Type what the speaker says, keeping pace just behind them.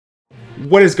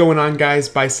What is going on, guys?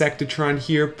 Bisectatron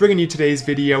here, bringing you today's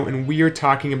video, and we are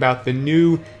talking about the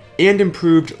new and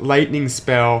improved lightning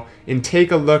spell, and take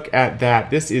a look at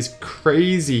that. This is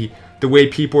crazy the way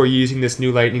people are using this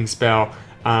new lightning spell.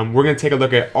 We're going to take a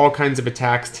look at all kinds of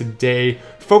attacks today,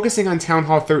 focusing on Town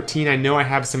Hall 13. I know I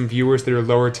have some viewers that are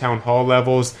lower Town Hall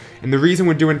levels, and the reason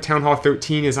we're doing Town Hall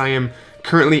 13 is I am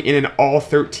currently in an all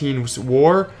 13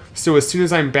 war. So as soon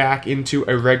as I'm back into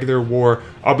a regular war,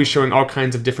 I'll be showing all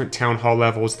kinds of different Town Hall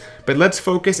levels. But let's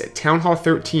focus at Town Hall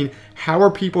 13. How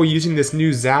are people using this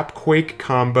new Zap Quake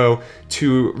combo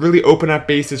to really open up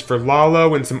bases for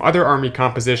LaLo, and some other army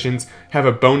compositions have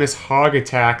a bonus Hog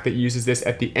attack that uses this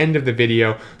at the end of the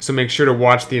video. So make sure to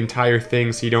watch the entire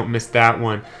thing so you don't miss that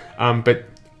one. But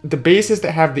the bases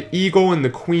that have the Eagle and the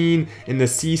Queen and the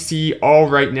CC all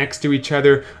right next to each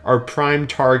other are prime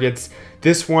targets.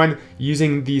 This one,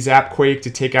 using the Zap Quake to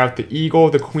take out the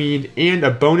Eagle, the Queen, and a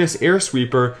bonus Air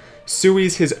Sweeper,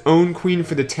 sui's his own Queen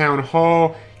for the Town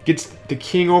Hall, gets the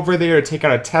King over there to take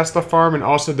out a Tesla farm, and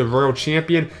also the Royal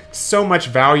Champion. So much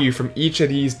value from each of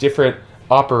these different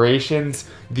operations.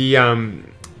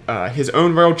 His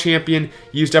own Royal Champion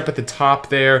used up at the top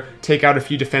there, take out a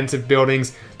few defensive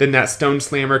buildings, then that Stone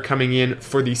Slammer coming in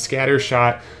for the scatter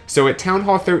shot. So at Town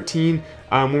Hall 13,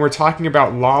 when we're talking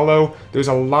about LaLo, there's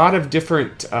a lot of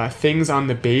different things on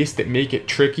the base that make it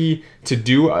tricky to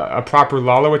do a proper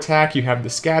LaLo attack. You have the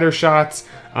scatter shots,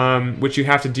 which you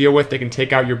have to deal with. They can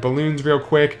take out your balloons real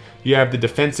quick. You have the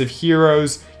defensive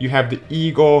heroes, you have the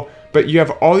Eagle, but you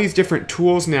have all these different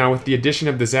tools now with the addition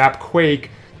of the Zap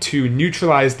Quake to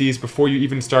neutralize these before you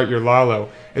even start your LaLo.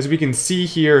 As we can see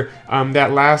here,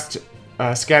 that last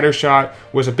scatter shot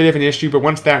was a bit of an issue, but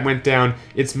once that went down,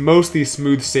 it's mostly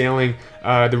smooth sailing.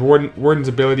 The Warden's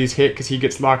abilities hit because he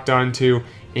gets locked onto,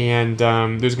 and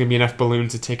there's going to be enough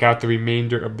balloons to take out the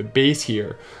remainder of the base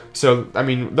here. So, I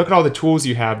mean, look at all the tools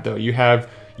you have, though. You have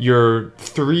your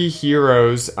 3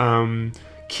 heroes,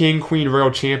 King, Queen,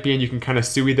 Royal Champion. You can kind of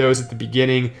sui those at the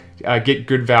beginning, get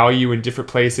good value in different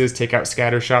places, take out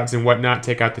scatter shots and whatnot,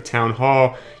 take out the Town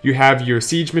Hall. You have your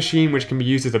Siege Machine, which can be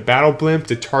used as a battle blimp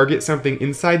to target something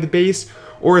inside the base,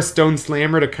 or a Stone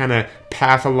Slammer to kind of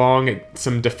path along at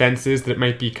some defenses that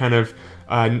might be kind of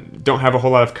don't have a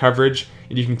whole lot of coverage,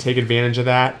 and you can take advantage of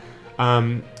that.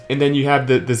 And then you have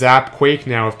the Zap Quake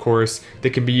now, of course,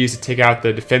 that can be used to take out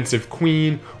the defensive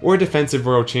Queen or defensive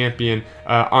Royal Champion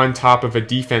on top of a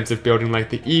defensive building like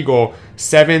the Eagle.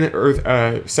 7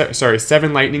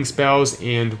 lightning spells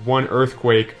and 1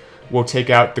 earthquake will take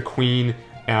out the Queen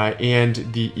and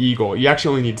the Eagle. You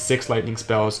actually only need 6 lightning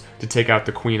spells to take out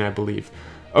the Queen, I believe.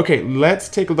 Okay, let's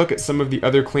take a look at some of the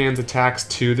other clans' attacks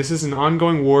too. This is an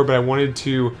ongoing war, but I wanted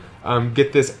to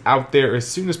get this out there as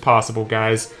soon as possible,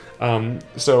 guys.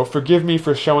 So forgive me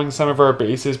for showing some of our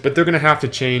bases, but they're going to have to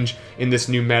change in this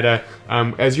new meta.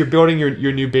 As you're building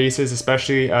your new bases,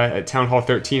 especially at Town Hall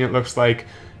 13, it looks like,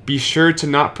 be sure to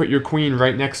not put your Queen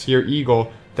right next to your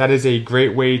Eagle. That is a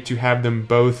great way to have them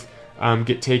both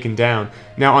get taken down.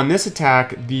 Now on this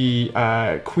attack, the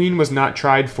Queen was not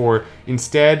tried for.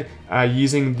 Instead,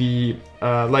 using the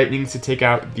lightnings to take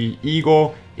out the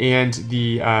Eagle and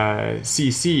the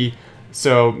CC.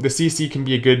 So the CC can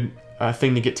be a good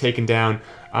thing to get taken down,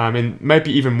 and might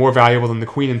be even more valuable than the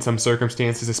Queen in some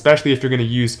circumstances, especially if you're going to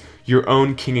use your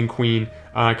own King and Queen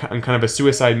on kind of a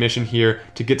suicide mission here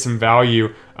to get some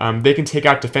value. They can take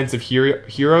out defensive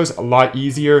heroes a lot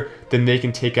easier than they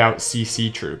can take out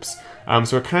CC troops.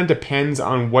 So it kind of depends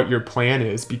on what your plan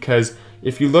is, because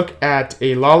if you look at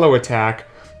a LaLo attack,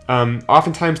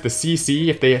 oftentimes the CC,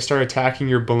 if they start attacking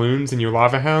your balloons and your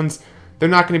Lava Hounds, they're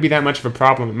not going to be that much of a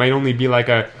problem. It might only be like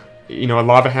a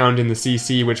Lava Hound in the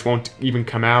CC, which won't even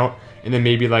come out, and then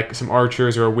maybe like some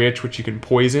archers or a witch, which you can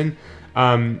poison.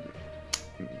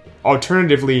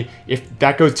 Alternatively, if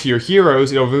that goes to your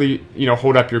heroes, it'll really,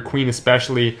 hold up your Queen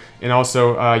especially, and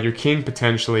also your King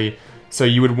potentially. So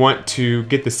you would want to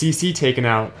get the CC taken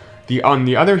out. On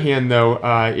the other hand, though,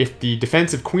 if the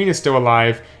defensive Queen is still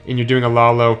alive and you're doing a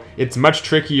LaLo, it's much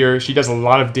trickier. She does a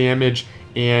lot of damage,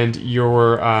 and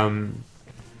your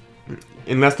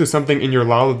unless there's something in your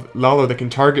LaLo that can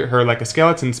target her, like a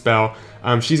skeleton spell,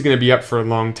 she's going to be up for a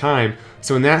long time.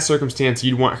 So in that circumstance,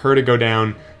 you'd want her to go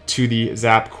down to the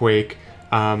Zap Quake.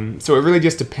 So it really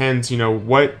just depends,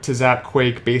 what to Zap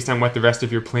Quake based on what the rest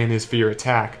of your plan is for your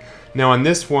attack. Now on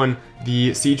this one,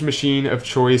 the Siege Machine of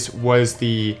choice was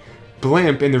the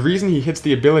Blimp, and the reason he hits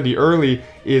the ability early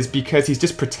is because he's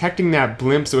just protecting that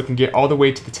Blimp so it can get all the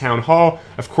way to the Town Hall.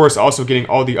 Of course, also getting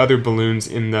all the other balloons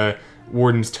in the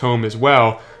Warden's Tome as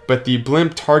well. But the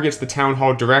Blimp targets the Town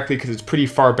Hall directly because it's pretty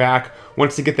far back,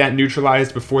 wants to get that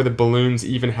neutralized before the balloons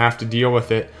even have to deal with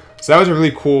it. So that was a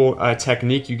really cool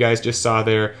technique you guys just saw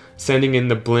there, sending in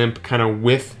the blimp kind of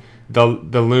with the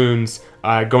loons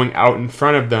going out in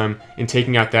front of them and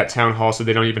taking out that town hall so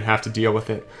they don't even have to deal with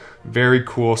it. Very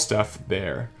cool stuff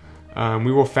there.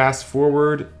 We will fast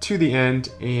forward to the end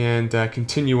and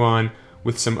continue on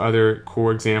with some other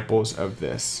cool examples of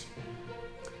this.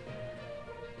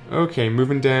 Okay,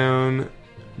 moving down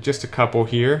just a couple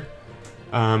here.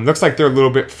 Looks like they're a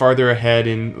little bit farther ahead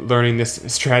in learning this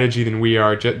strategy than we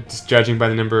are, just judging by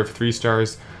the number of 3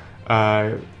 stars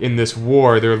in this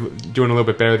war. They're doing a little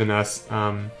bit better than us.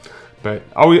 But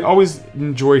always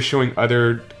enjoy showing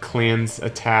other clans'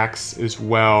 attacks as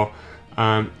well.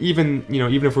 Even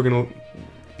if we're gonna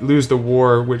lose the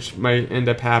war, which might end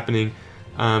up happening,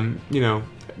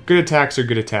 good attacks are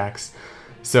good attacks.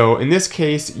 So in this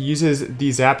case, uses the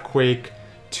Zapquake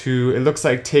to, it looks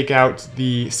like, take out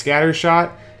the scatter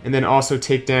shot and then also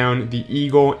take down the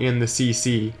eagle and the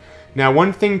CC. Now,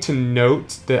 one thing to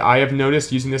note that I have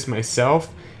noticed using this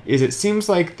myself is it seems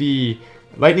like the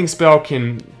lightning spell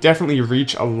can definitely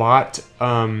reach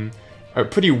a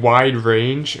pretty wide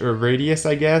range or radius,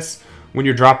 I guess. When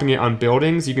you're dropping it on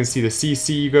buildings, you can see the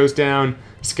CC goes down,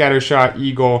 scatter shot,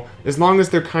 eagle. As long as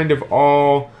they're kind of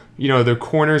all, their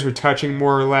corners are touching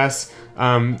more or less,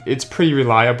 it's pretty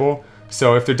reliable.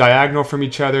 So if they're diagonal from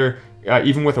each other,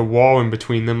 even with a wall in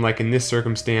between them, like in this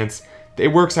circumstance, it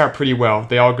works out pretty well.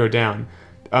 They all go down.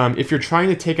 If you're trying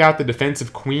to take out the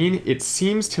defensive queen, it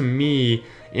seems to me,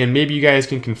 and maybe you guys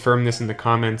can confirm this in the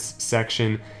comments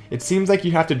section, it seems like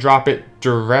you have to drop it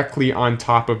directly on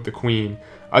top of the queen.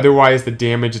 Otherwise, the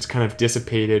damage is kind of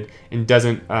dissipated and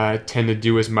doesn't tend to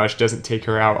do as much, doesn't take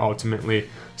her out ultimately.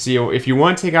 So if you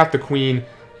want to take out the queen,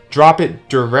 drop it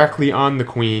directly on the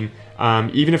queen.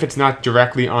 Even if it's not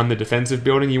directly on the defensive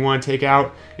building you want to take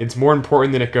out, it's more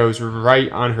important that it goes right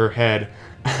on her head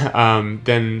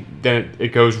than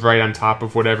it goes right on top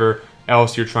of whatever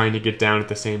else you're trying to get down at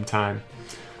the same time.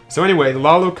 So anyway,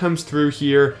 LaLo comes through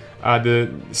here. The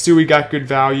Sui got good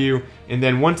value, and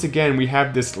then once again we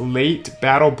have this late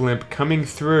battle blimp coming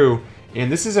through,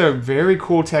 and this is a very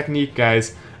cool technique,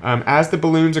 guys. As the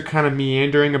balloons are kind of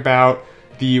meandering about,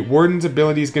 the Warden's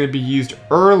ability is going to be used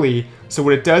early, so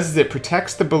what it does is it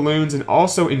protects the balloons and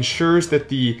also ensures that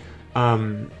the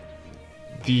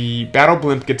battle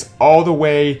blimp gets all the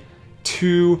way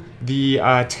to the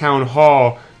town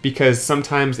hall, because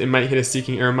sometimes it might hit a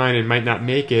Seeking Air Mine and might not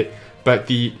make it. But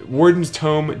the Warden's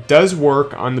Tome does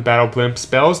work on the battle blimp.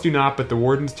 Spells do not, but the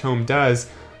Warden's Tome does,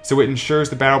 so it ensures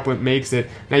the battle blimp makes it.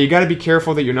 Now you got to be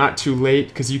careful that you're not too late,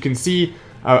 because you can see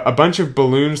a bunch of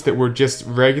balloons that were just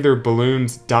regular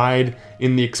balloons died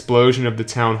in the explosion of the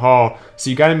town hall.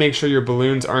 So you got to make sure your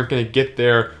balloons aren't going to get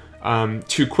there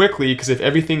too quickly, because if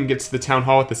everything gets to the town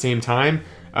hall at the same time,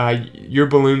 your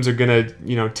balloons are going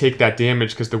to take that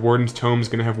damage, because the Warden's Tome is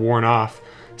going to have worn off.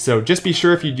 So just be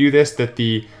sure if you do this that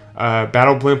the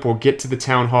battle blimp will get to the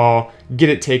town hall, get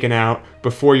it taken out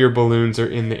before your balloons are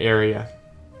in the area.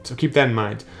 So keep that in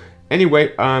mind.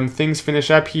 Anyway, things finish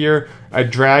up here. A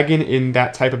dragon in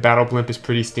that type of battle blimp is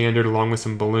pretty standard, along with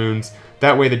some balloons.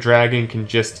 That way the dragon can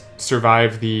just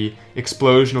survive the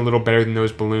explosion a little better than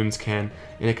those balloons can,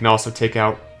 and it can also take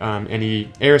out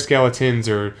any air skeletons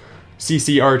or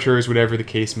CC archers, whatever the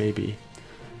case may be.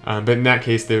 But in that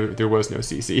case, there was no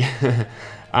CC.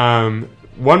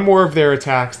 One more of their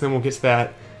attacks, then we'll get to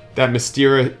that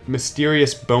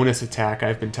mysterious bonus attack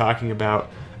I've been talking about.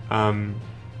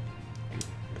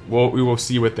 We will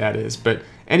see what that is. But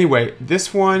anyway,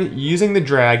 this one, using the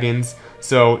dragons,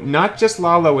 so not just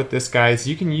LaLo with this, guys.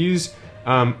 You can use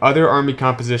other army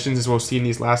compositions, as we'll see in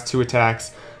these last 2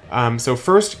 attacks. So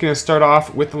first, going to start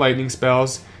off with the lightning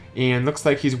spells, and looks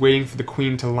like he's waiting for the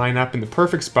queen to line up in the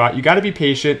perfect spot. You got to be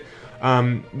patient.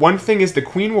 One thing is the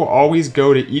queen will always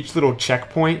go to each little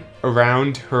checkpoint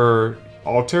around her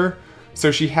altar,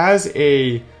 so she has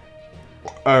a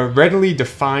readily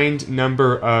defined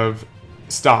number of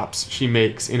stops she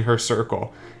makes in her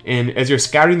circle, and as you're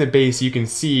scouting the base you can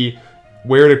see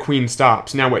where the queen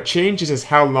stops. Now what changes is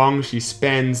how long she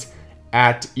spends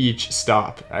at each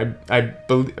stop. I'm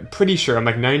pretty sure, I'm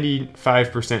like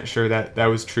 95% sure that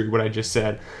was true, what I just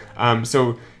said.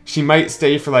 So she might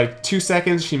stay for like 2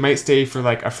 seconds, she might stay for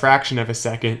like a fraction of a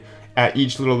second at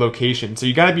each little location. So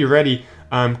you gotta be ready,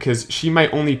 because she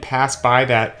might only pass by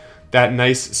that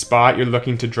nice spot you're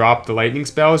looking to drop the lightning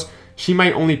spells. She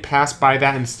might only pass by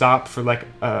that and stop for like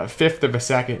a 1/5 of a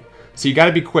second. So you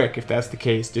gotta be quick if that's the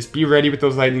case. Just be ready with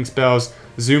those lightning spells,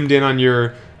 zoomed in on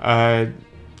your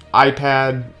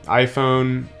iPad,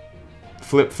 iPhone,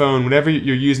 flip phone, whatever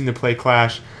you're using to play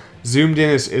Clash, zoomed in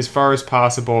as far as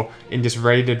possible and just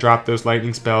ready to drop those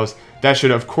lightning spells. that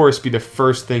should of course be the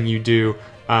first thing you do.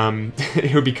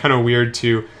 It would be kind of weird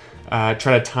to try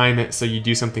to time it so you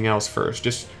do something else first.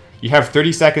 Just, you have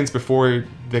 30 seconds before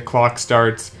the clock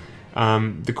starts.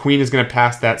 The queen is going to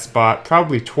pass that spot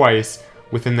probably twice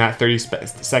within that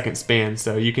 30-second span,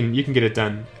 so you can get it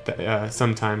done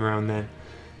sometime around then.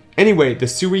 Anyway, the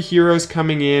Sui heroes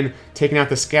coming in, taking out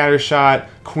the scatter shot,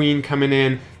 queen coming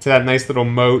in to that nice little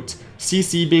moat.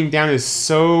 CC being down is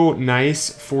so nice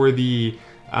for the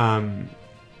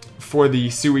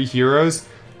Sui heroes,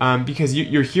 because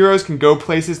your heroes can go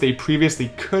places they previously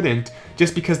couldn't,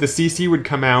 just because the CC would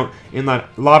come out and let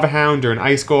Lava Hound or an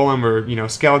Ice Golem or, you know,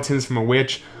 skeletons from a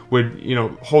witch would, you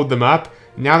know, hold them up.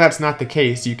 Now that's not the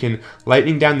case. You can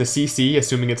lightning down the CC,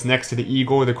 assuming it's next to the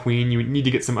eagle or the queen. You need to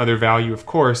get some other value, of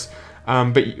course.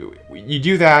 But you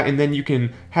do that, and then you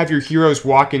can have your heroes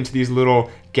walk into these little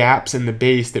gaps in the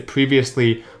base that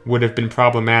previously would have been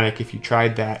problematic if you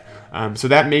tried that. So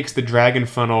that makes the dragon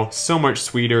funnel so much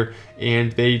sweeter,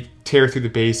 and they tear through the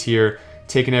base here,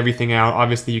 taking everything out.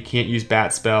 Obviously, you can't use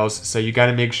bat spells, so you got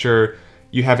to make sure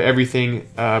you have everything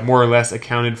more or less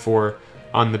accounted for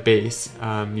on the base.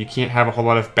 You can't have a whole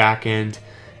lot of back-end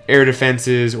air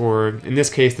defenses, or in this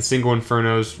case, the single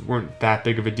infernos weren't that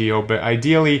big of a deal, but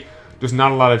ideally, there's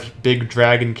not a lot of big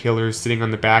dragon killers sitting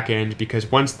on the back end,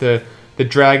 because once the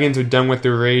dragons are done with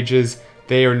their rages,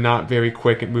 they are not very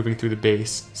quick at moving through the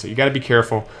base. So you got to be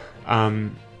careful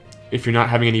if you're not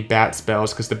having any bat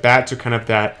spells, because the bats are kind of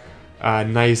that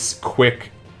nice,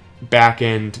 quick back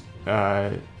end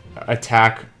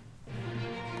attack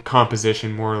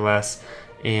composition, more or less,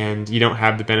 and you don't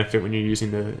have the benefit when you're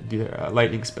using the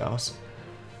lightning spells.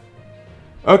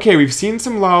 Okay, we've seen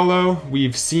some LaLo,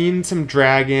 we've seen some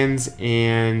dragons,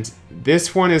 and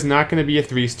this one is not going to be a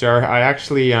 3-star. I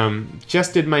actually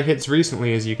just did my hits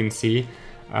recently, as you can see.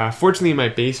 Fortunately, my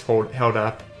base held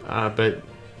up, but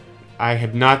I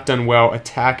have not done well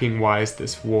attacking-wise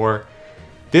this war.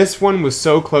 This one was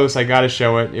so close, I gotta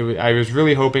show it. I was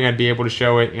really hoping I'd be able to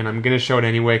show it, and I'm gonna show it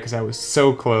anyway because I was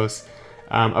so close.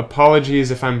 Apologies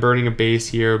if I'm burning a base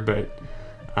here, but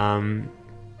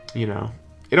you know,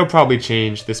 it'll probably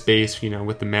change this base, you know,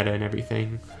 with the meta and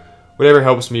everything. Whatever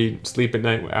helps me sleep at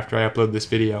night after I upload this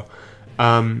video.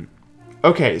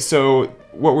 Okay, so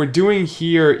what we're doing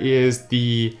here is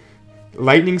the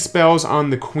lightning spells on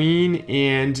the queen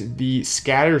and the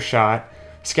scatter shot.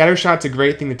 Scatter shot's a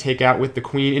great thing to take out with the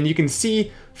queen, and you can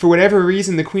see, for whatever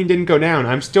reason, the queen didn't go down.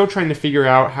 I'm still trying to figure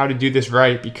out how to do this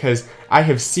right, because I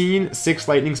have seen 6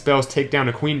 lightning spells take down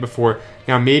a queen before.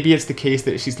 Now, maybe it's the case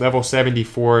that she's level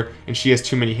 74 and she has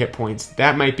too many hit points.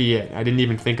 That might be it. I didn't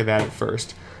even think of that at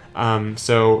first.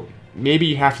 So maybe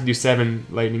you have to do 7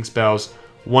 lightning spells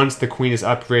once the queen is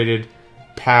upgraded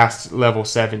past level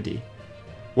 70.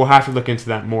 We'll have to look into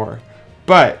that more.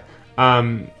 But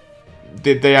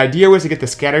the idea was to get the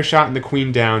scatter shot and the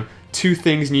queen down. 2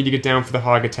 things need to get down for the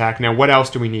hog attack. Now, what else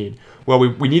do we need? Well,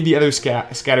 we need the other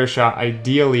scatter shot,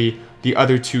 ideally the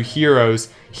other 2 heroes.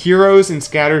 Heroes and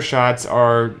scatter shots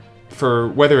are, for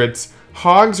whether it's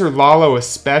hogs or LaLo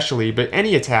especially, but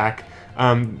any attack,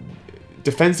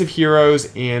 defensive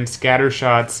heroes and scatter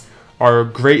shots are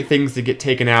great things to get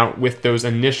taken out with those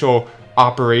initial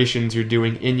operations you're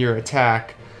doing in your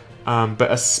attack.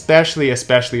 But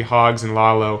especially hogs and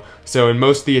LaLo. So in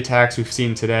most of the attacks we've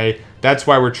seen today, that's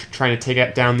why we're trying to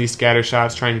take down these scatter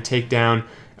shots, trying to take down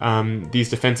these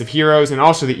defensive heroes, and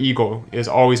also the eagle is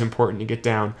always important to get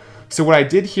down. So what I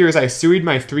did here is I suied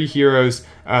my 3 heroes.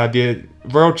 The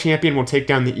Royal Champion will take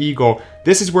down the eagle.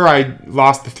 This is where I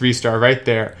lost the 3-star right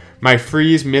there. My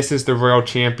freeze misses the Royal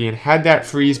Champion. Had that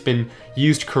freeze been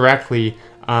used correctly,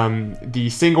 the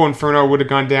single Inferno would have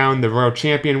gone down, the Royal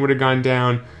Champion would have gone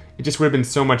down. It just would have been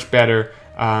so much better.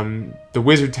 The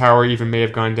Wizard Tower even may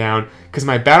have gone down, because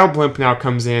my Battle Blimp now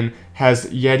comes in, has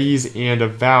Yetis and a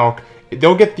Valk.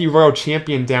 They'll get the Royal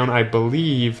Champion down, I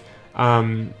believe, or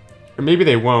maybe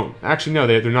they won't. Actually, no,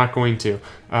 they're not going to.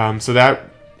 So that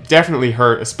definitely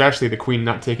hurt, especially the Queen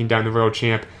not taking down the Royal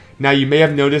Champ. Now, you may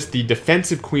have noticed the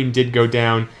defensive Queen did go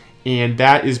down, and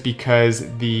that is because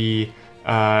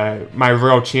my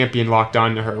Royal Champion locked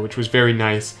onto her, which was very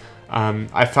nice.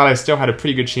 I thought I still had a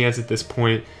pretty good chance at this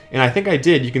point, and I think I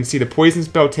did. You can see the poison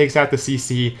spell takes out the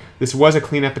CC. This was a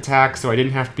cleanup attack, so I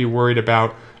didn't have to be worried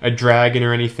about a dragon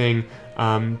or anything,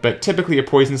 but typically a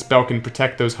poison spell can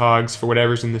protect those hogs for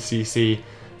whatever's in the CC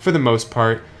for the most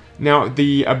part. Now,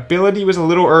 the ability was a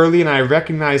little early, and I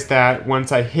recognized that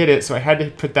once I hit it, so I had to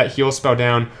put that heal spell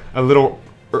down a little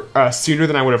sooner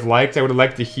than I would have liked. I would have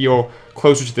liked to heal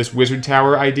closer to this Wizard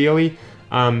Tower, ideally.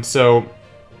 So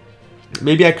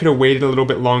maybe I could have waited a little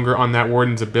bit longer on that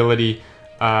Warden's ability,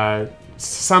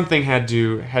 something had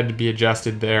to be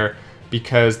adjusted there,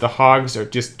 because the Hogs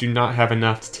just do not have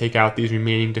enough to take out these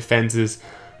remaining defenses,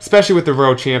 especially with the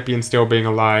Royal Champion still being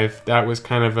alive. That was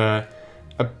kind of a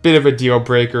bit of a deal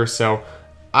breaker. So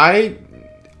I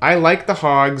like the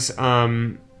Hogs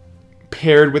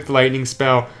paired with the Lightning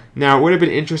Spell. Now, it would have been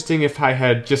interesting if I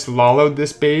had just LaLo'd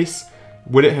this base.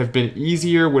 Would it have been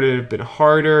easier? Would it have been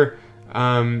harder?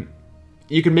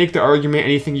 You can make the argument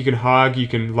anything you can Hog, you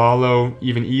can LaLo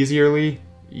even easierly.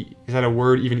 Is that a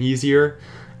word? Even easier?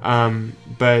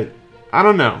 But I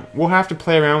don't know. We'll have to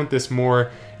play around with this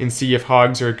more and see if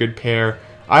Hogs are a good pair.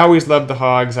 I always love the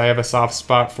Hogs. I have a soft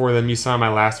spot for them. You saw my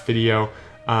last video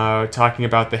talking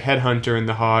about the Headhunter and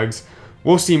the Hogs.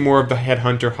 We'll see more of the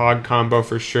Headhunter Hog combo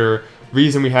for sure.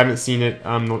 Reason we haven't seen it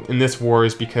in this war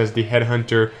is because the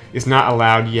Headhunter is not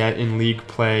allowed yet in league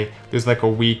play. There's like a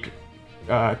week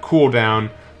cooldown.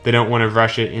 They don't want to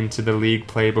rush it into the league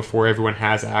play before everyone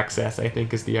has access, I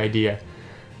think is the idea.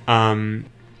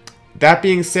 That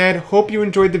being said, hope you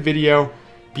enjoyed the video.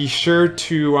 Be sure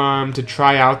to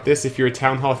try out this if you're a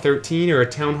Town Hall 13 or a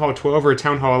Town Hall 12 or a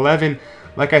Town Hall 11.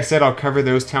 Like I said, I'll cover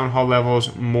those Town Hall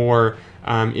levels more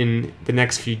in the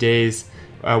next few days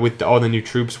with all the new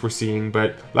troops we're seeing.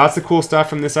 But lots of cool stuff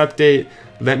from this update.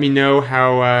 Let me know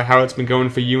how it's been going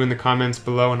for you in the comments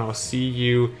below, and I'll see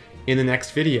you in the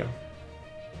next video.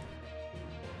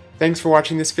 Thanks for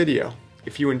watching this video.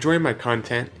 If you enjoy my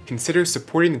content, consider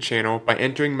supporting the channel by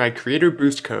entering my creator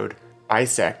boost code,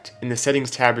 bisect, in the settings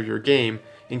tab of your game,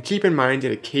 and keep in mind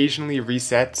it occasionally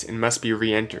resets and must be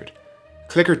re-entered.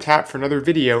 Click or tap for another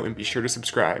video and be sure to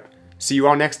subscribe. See you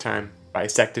all next time.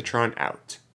 Bisectatron out.